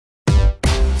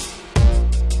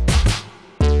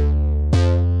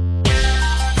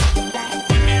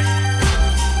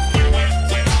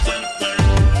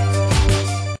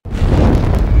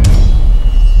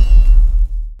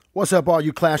What's up, all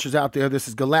you clashers out there? This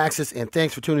is Galaxis, and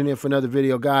thanks for tuning in for another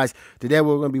video, guys. Today,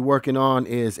 what we're going to be working on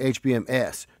is HBM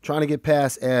S. Trying to get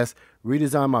past S,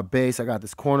 redesign my base. I got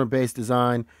this corner base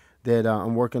design that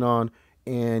I'm working on,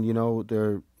 and, you know,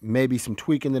 there may be some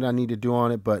tweaking that I need to do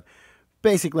on it, but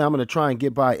basically, I'm going to try and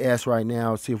get by S right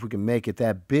now, see if we can make it.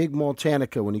 That big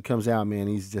Multanica, when he comes out, man,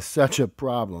 he's just such a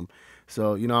problem.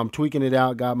 So, you know, I'm tweaking it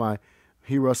out. Got my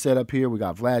hero set up here. We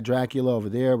got Vlad Dracula over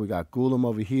there. We got Ghoulam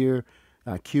over here.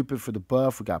 Cupid for the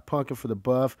buff. We got Pumpkin for the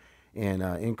buff and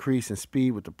increase in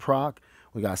speed with the proc.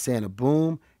 We got Santa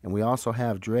Boom, and we also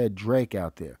have Dread Drake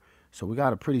out there. So we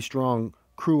got a pretty strong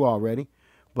crew already.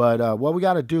 But what we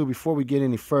got to do before we get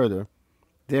any further,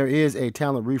 there is a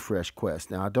talent refresh quest.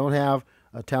 Now, I don't have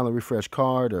a talent refresh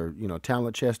card or, you know,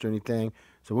 talent chest or anything,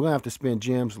 so we're going to have to spend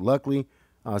gems. Luckily,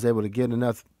 I was able to get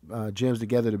enough gems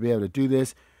together to be able to do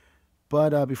this.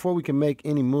 But before we can make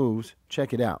any moves,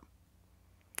 check it out.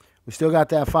 We still got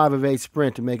that 5 of 8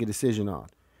 sprint to make a decision on.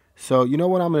 So you know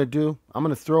what I'm going to do? I'm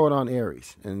going to throw it on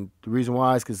Ares. And the reason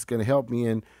why is because it's going to help me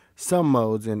in some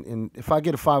modes. And if I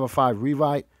get a 5 of 5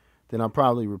 Revite, then I'll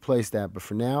probably replace that. But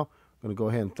for now, I'm going to go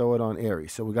ahead and throw it on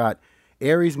Ares. So we got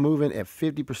Ares moving at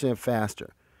 50%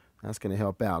 faster. That's going to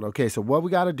help out. Okay, so what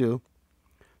we got to do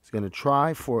is going to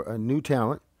try for a new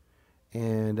talent.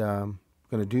 And I'm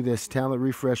going to do this talent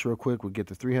refresh real quick. We'll get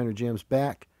the 300 gems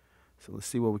back. So let's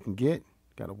see what we can get.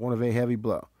 Got a 1 of 8 heavy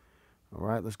blow. All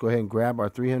right, let's go ahead and grab our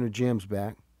 300 gems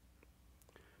back.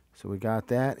 So we got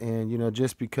that. And, you know,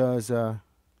 just because I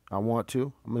want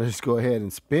to, I'm going to just go ahead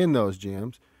and spin those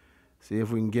gems. See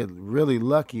if we can get really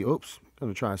lucky. Oops,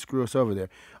 going to try and screw us over there.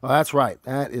 Oh, that's right.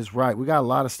 That is right. We got a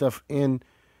lot of stuff in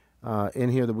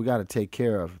here that we got to take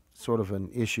care of. Sort of an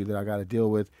issue that I got to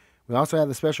deal with. We also have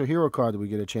the special hero card that we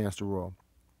get a chance to roll.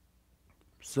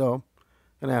 So,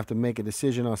 I'm going to have to make a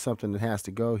decision on something that has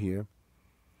to go here.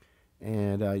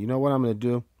 And you know what I'm going to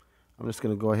do? I'm just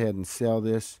going to go ahead and sell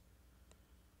this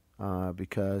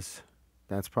because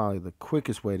that's probably the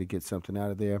quickest way to get something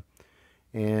out of there.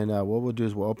 And what we'll do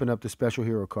is we'll open up the special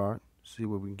hero card, see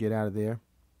what we can get out of there.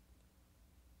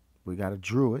 We got a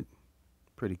Druid,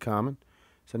 pretty common.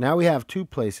 So now we have 2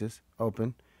 places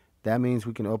open. That means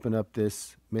we can open up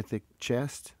this mythic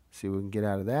chest, see what we can get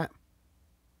out of that.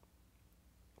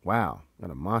 Wow,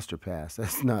 got a monster pass.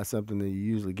 That's not something that you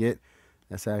usually get.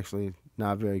 That's actually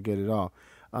not very good at all.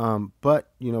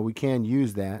 But, you know, we can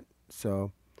use that.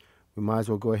 So we might as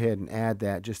well go ahead and add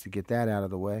that just to get that out of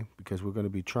the way because we're going to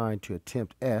be trying to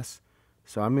attempt S.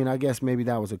 So, I mean, I guess maybe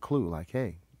that was a clue. Like,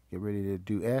 hey, get ready to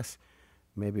do S.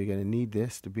 Maybe you're going to need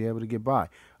this to be able to get by.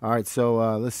 All right,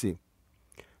 so let's see.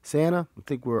 Santa, I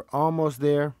think we're almost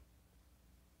there.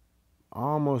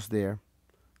 Almost there.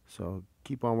 So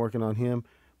keep on working on him.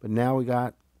 But now we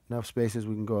got enough spaces.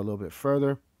 We can go a little bit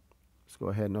further. Let's go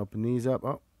ahead and open these up.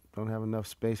 Oh, don't have enough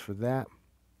space for that.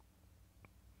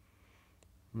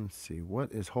 Let's see.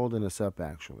 What is holding us up,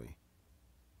 actually?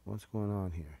 What's going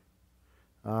on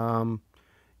here?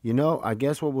 You know, I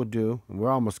guess what we'll do, and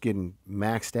we're almost getting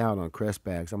maxed out on crest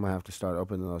bags. I'm going to have to start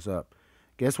opening those up.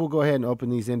 Guess we'll go ahead and open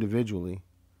these individually.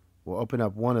 We'll open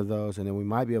up one of those, and then we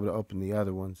might be able to open the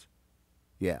other ones.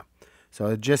 Yeah. So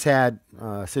it just had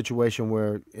a situation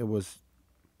where it was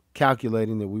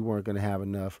calculating that we weren't going to have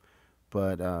enough.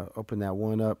 But open that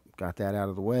one up, got that out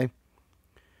of the way.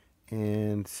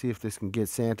 And see if this can get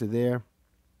Santa there.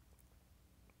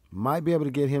 Might be able to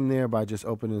get him there by just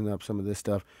opening up some of this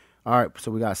stuff. All right,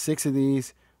 so we got 6 of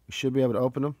these. We should be able to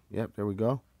open them. Yep, there we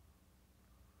go.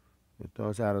 Get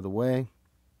those out of the way.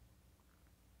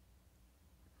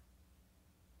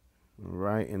 All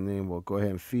right, and then we'll go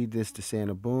ahead and feed this to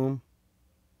Santa Boom.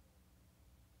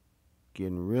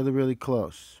 Getting really, really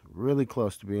close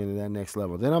to being in that next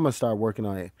level. Then I'm going to start working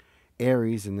on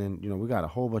Ares, and then, you know, we got a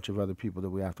whole bunch of other people that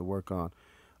we have to work on.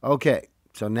 Okay,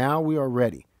 so now we are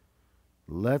ready.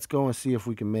 Let's go and see if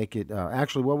we can make it.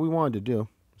 Actually, what we wanted to do,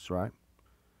 that's right,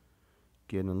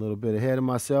 getting a little bit ahead of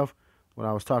myself. What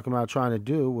I was talking about trying to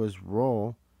do was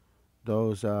roll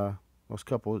those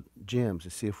couple gems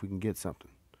and see if we can get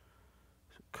something.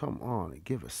 So come on and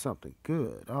give us something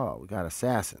good. Oh, we got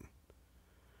Assassin.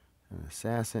 An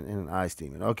assassin and an ice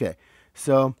demon. Okay,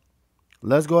 so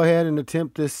let's go ahead and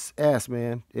attempt this S,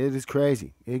 man. It is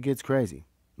crazy. It gets crazy.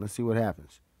 Let's see what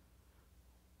happens.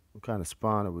 What kind of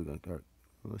spawn are we going to...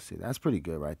 Let's see. That's pretty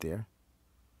good right there.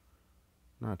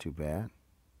 Not too bad.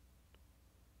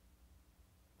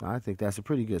 I think that's a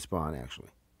pretty good spawn,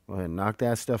 actually. Go ahead and knock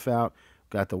that stuff out.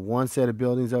 Got the 1 set of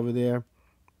buildings over there.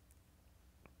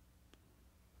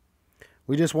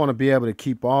 We just want to be able to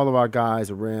keep all of our guys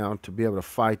around to be able to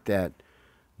fight that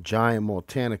giant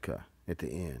Multanica at the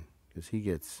end. Because he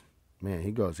gets, man,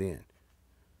 he goes in.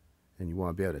 and you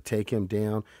want to be able to take him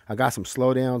down. I got some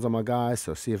slowdowns on my guys,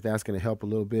 so see if that's going to help a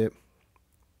little bit.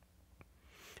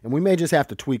 And we may just have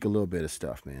to tweak a little bit of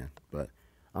stuff, man, but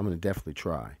I'm going to definitely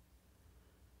try.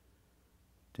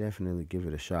 Definitely give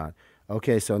it a shot.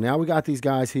 Okay, so now we got these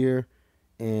guys here,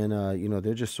 and, you know,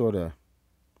 they're just sort of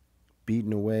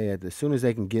beating away. As soon as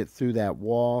they can get through that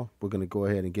wall, we're going to go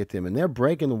ahead and get them. And they're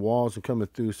breaking the walls and coming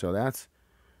through, so that's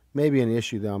maybe an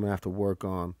issue that I'm going to have to work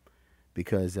on,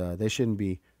 because they shouldn't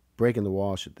be breaking the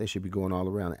wall. They should be going all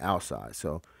around the outside.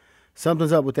 So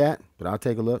something's up with that, but I'll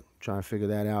take a look, try and figure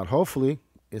that out. Hopefully,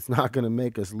 it's not going to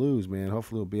make us lose, man.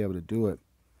 Hopefully, we'll be able to do it.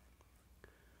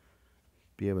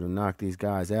 Be able to knock these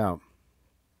guys out.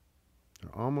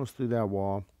 They're almost through that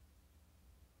wall.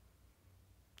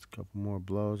 Just a couple more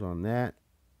blows on that.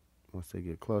 Once they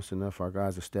get close enough, our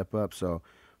guys will step up. So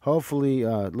hopefully,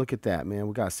 look at that, man.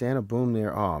 We got Santa Boom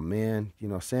there. Oh, man. You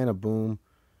know, Santa Boom,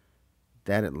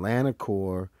 that Atlanta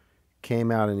core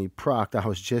came out and he procced. I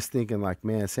was just thinking, like,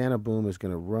 man, Santa Boom is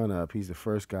going to run up. He's the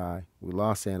first guy. We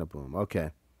lost Santa Boom.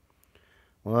 Okay.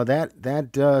 Well,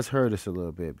 that does hurt us a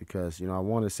little bit, because, you know, I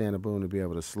wanted Santa Boom to be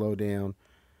able to slow down,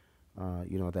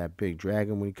 you know, that big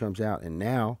dragon when he comes out. And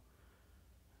now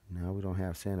we don't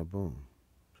have Santa Boom.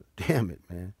 So, damn it,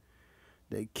 man.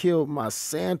 They killed my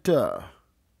Santa.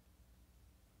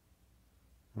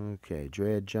 Okay,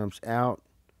 Dread jumps out.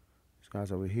 This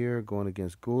guy's over here going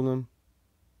against Ghoulam.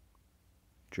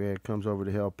 Dread comes over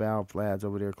to help out. Vlad's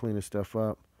over there cleaning stuff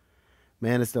up.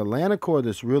 Man, it's the Atlanta core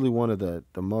that's really one of the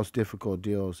most difficult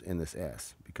deals in this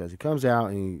S, because he comes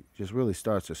out and he just really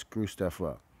starts to screw stuff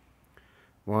up.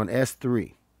 We're on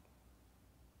S3.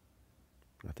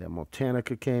 Got that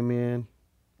Motanica came in.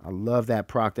 I love that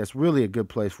proc. That's really a good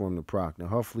place for him to proc. Now,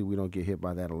 hopefully we don't get hit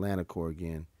by that Atlanta core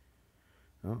again.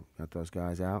 Oh, got those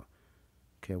guys out.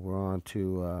 Okay, we're on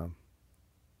to...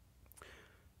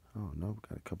 oh, no,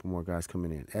 got a couple more guys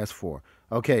coming in. S4.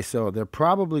 Okay, so they're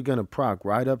probably going to proc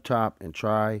right up top and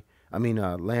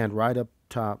land right up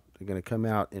top. They're going to come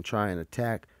out and try and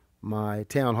attack my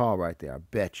town hall right there. I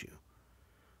bet you.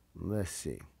 Let's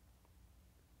see.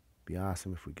 Be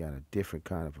awesome if we got a different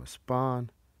kind of a spawn.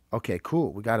 Okay,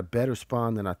 cool. We got a better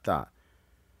spawn than I thought,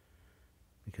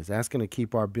 because that's going to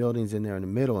keep our buildings in there in the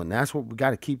middle, and that's what we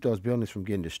got to keep those buildings from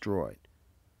getting destroyed.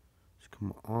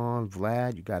 Come on,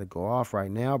 Vlad. You got to go off right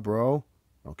now, bro.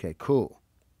 Okay, cool.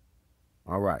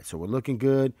 All right, so we're looking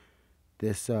good.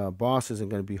 This boss isn't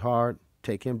going to be hard.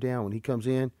 Take him down when he comes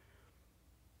in.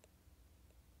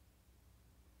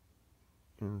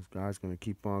 And this guy's going to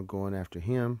keep on going after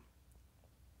him.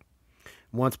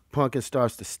 Once Pumpkin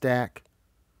starts to stack,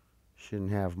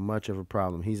 shouldn't have much of a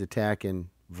problem. He's attacking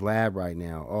Vlad right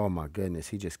now. Oh, my goodness.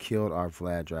 He just killed our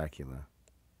Vlad Dracula.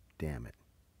 Damn it.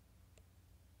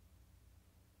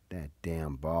 That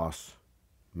damn boss.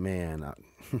 Man,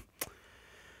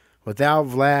 without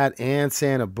Vlad and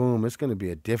Santa Boom, it's going to be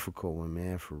a difficult one,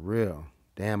 man, for real.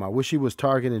 Damn, I wish he was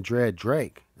targeting Dread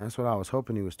Drake. That's what I was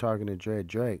hoping he was targeting Dread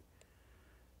Drake.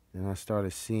 Then I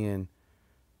started seeing,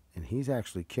 and he's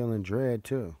actually killing Dread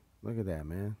too. Look at that,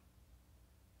 man.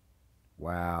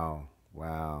 Wow,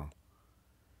 wow.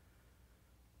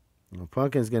 Well,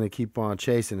 Pumpkin's going to keep on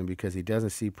chasing him, because he doesn't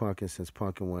see Pumpkin since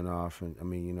Pumpkin went off. And I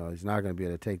mean, you know, he's not going to be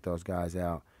able to take those guys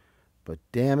out. But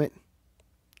damn it.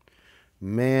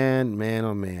 Man, man,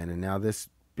 oh man. And now this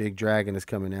big dragon is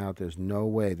coming out. There's no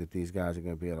way that these guys are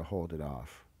going to be able to hold it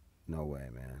off. No way,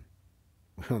 man.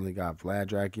 We only got Vlad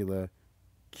Dracula,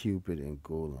 Cupid, and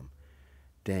Ghoulam.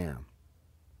 Damn.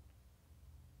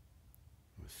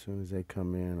 As soon as they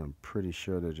come in, I'm pretty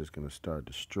sure they're just going to start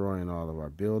destroying all of our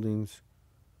buildings.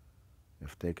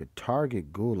 If they could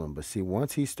target Ghoulam. But see,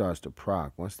 once he starts to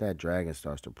proc, once that dragon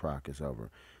starts to proc, it's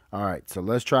over. All right, so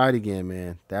let's try it again,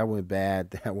 man. That went bad.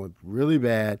 That went really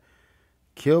bad.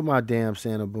 Killed my damn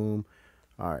Santa Boom.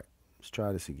 All right, let's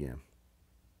try this again.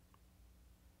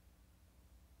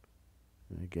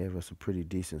 It gave us a pretty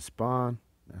decent spawn.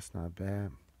 That's not bad.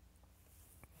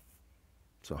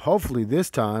 So hopefully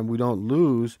this time we don't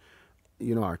lose,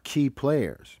 you know, our key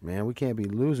players, man. We can't be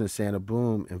losing Santa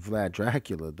Boom and Vlad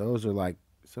Dracula. Those are like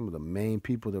some of the main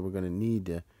people that we're going to need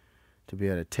to be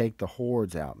able to take the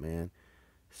hordes out, man.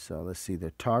 So let's see.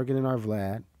 They're targeting our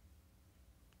Vlad.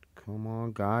 Come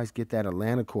on, guys. Get that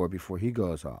Atlanta core before he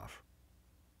goes off.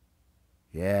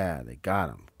 Yeah, they got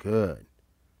him. Good.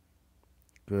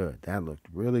 Good. That looked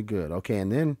really good. Okay,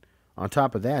 and then on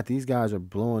top of that, these guys are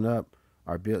blowing up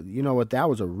our build. You know what? That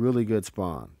was a really good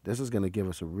spawn. This is going to give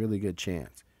us a really good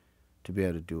chance to be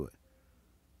able to do it.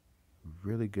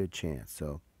 Really good chance.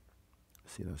 So,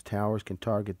 see, those towers can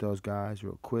target those guys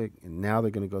real quick. And now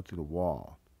they're going to go through the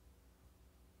wall.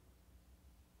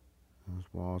 Those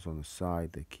walls on the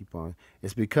side, they keep on.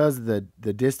 It's because the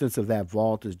distance of that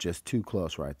vault is just too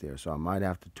close right there. So I might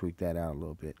have to tweak that out a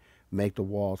little bit. Make the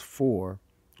walls 4.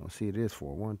 Let's see, it is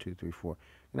 4. 1, 2, 3, 4. I'm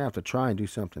going to have to try and do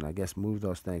something. I guess move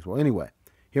those things. Well, anyway,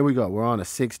 here we go. We're on a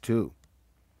 6-2.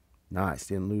 Nice.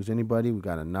 Didn't lose anybody. We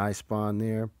got a nice spawn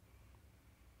there.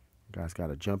 Guys got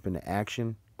to jump into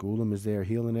action. Golem is there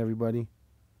healing everybody.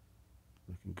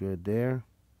 Looking good there.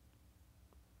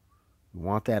 We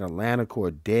want that Atlanta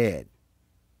core dead.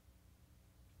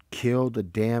 Kill the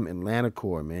damn Atlanta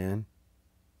core, man.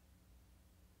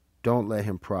 Don't let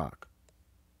him proc.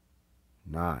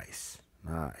 Nice.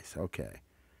 Nice. Okay.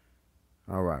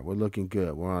 All right. We're looking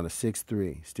good. We're on a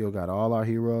 6-3. Still got all our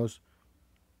heroes.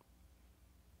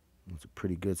 It's a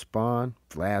pretty good spawn.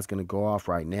 Vlad's going to go off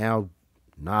right now.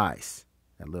 Nice.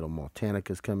 That little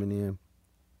Mortanica's coming in.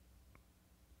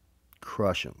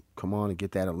 Crush him. Come on and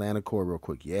get that Atlanta core real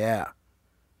quick. Yeah.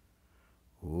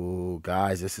 Ooh,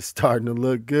 guys, this is starting to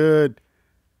look good.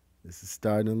 This is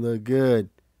starting to look good.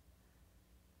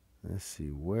 Let's see.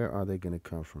 Where are they going to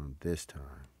come from this time?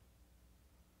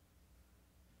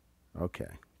 Okay,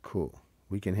 cool.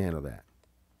 We can handle that.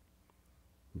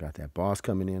 We got that boss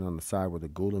coming in on the side where the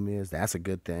Golem is. That's a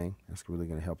good thing. That's really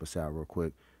going to help us out real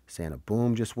quick. Santa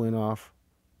Boom just went off.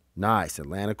 Nice.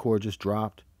 Atlanta core just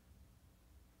dropped.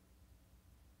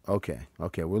 Okay,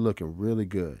 we're looking really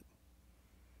good.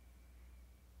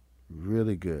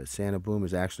 Really good. Santa Boom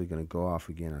is actually going to go off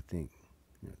again, I think.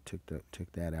 Yeah,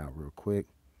 took that out real quick.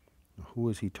 Who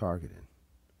is he targeting?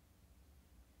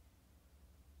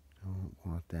 Don't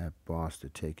want that boss to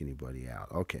take anybody out.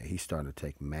 Okay, he's starting to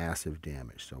take massive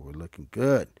damage, so we're looking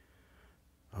good.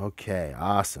 Okay,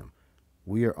 awesome.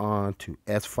 We are on to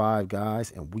S5,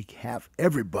 guys, and we have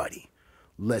everybody.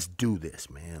 Let's do this,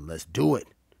 man. Let's do it.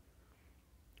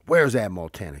 Where's that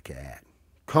Mortanica at?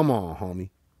 Come on, homie.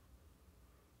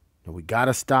 Now we got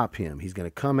to stop him. He's going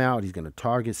to come out. He's going to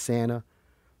target Santa.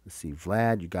 Let's see,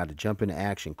 Vlad, you got to jump into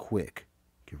action quick.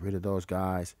 Get rid of those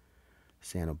guys.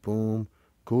 Santa Boom.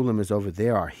 Golem is over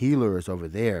there. Our healer is over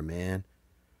there, man.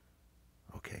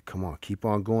 Okay, come on. Keep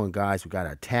on going, guys. We got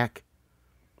to attack.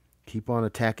 Keep on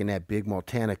attacking that big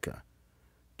Mortanica.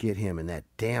 Get him and that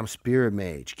damn Spirit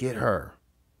Mage. Get her.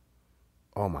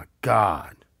 Oh, my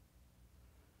God.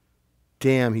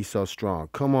 Damn, he's so strong.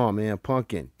 Come on, man.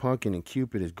 Pumpkin and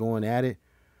Cupid is going at it.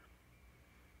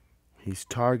 He's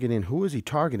targeting. Who is he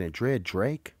targeting? Dread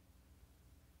Drake?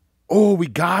 Oh, we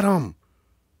got him.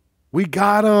 We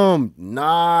got him.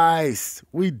 Nice.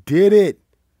 We did it.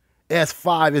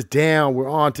 S5 is down. We're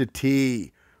on to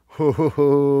T.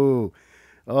 Oh,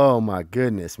 my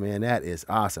goodness, man. That is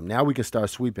awesome. Now we can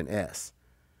start sweeping S.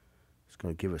 It's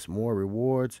going to give us more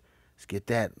rewards. Let's get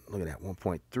that. Look at that.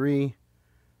 1.3.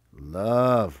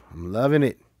 Love. I'm loving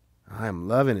it. I'm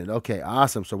loving it. Okay,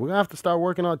 awesome. So we're going to have to start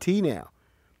working on T now.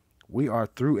 We are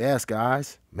through S,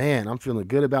 guys. Man, I'm feeling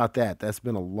good about that. That's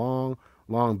been a long,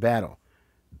 long battle.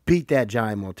 Beat that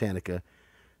giant Mortanica.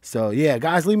 So, yeah,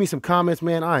 guys, leave me some comments,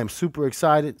 man. I am super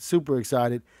excited, super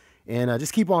excited. And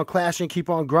just keep on clashing, keep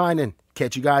on grinding.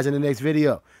 Catch you guys in the next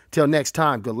video. Till next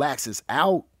time, Galaxis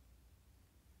out.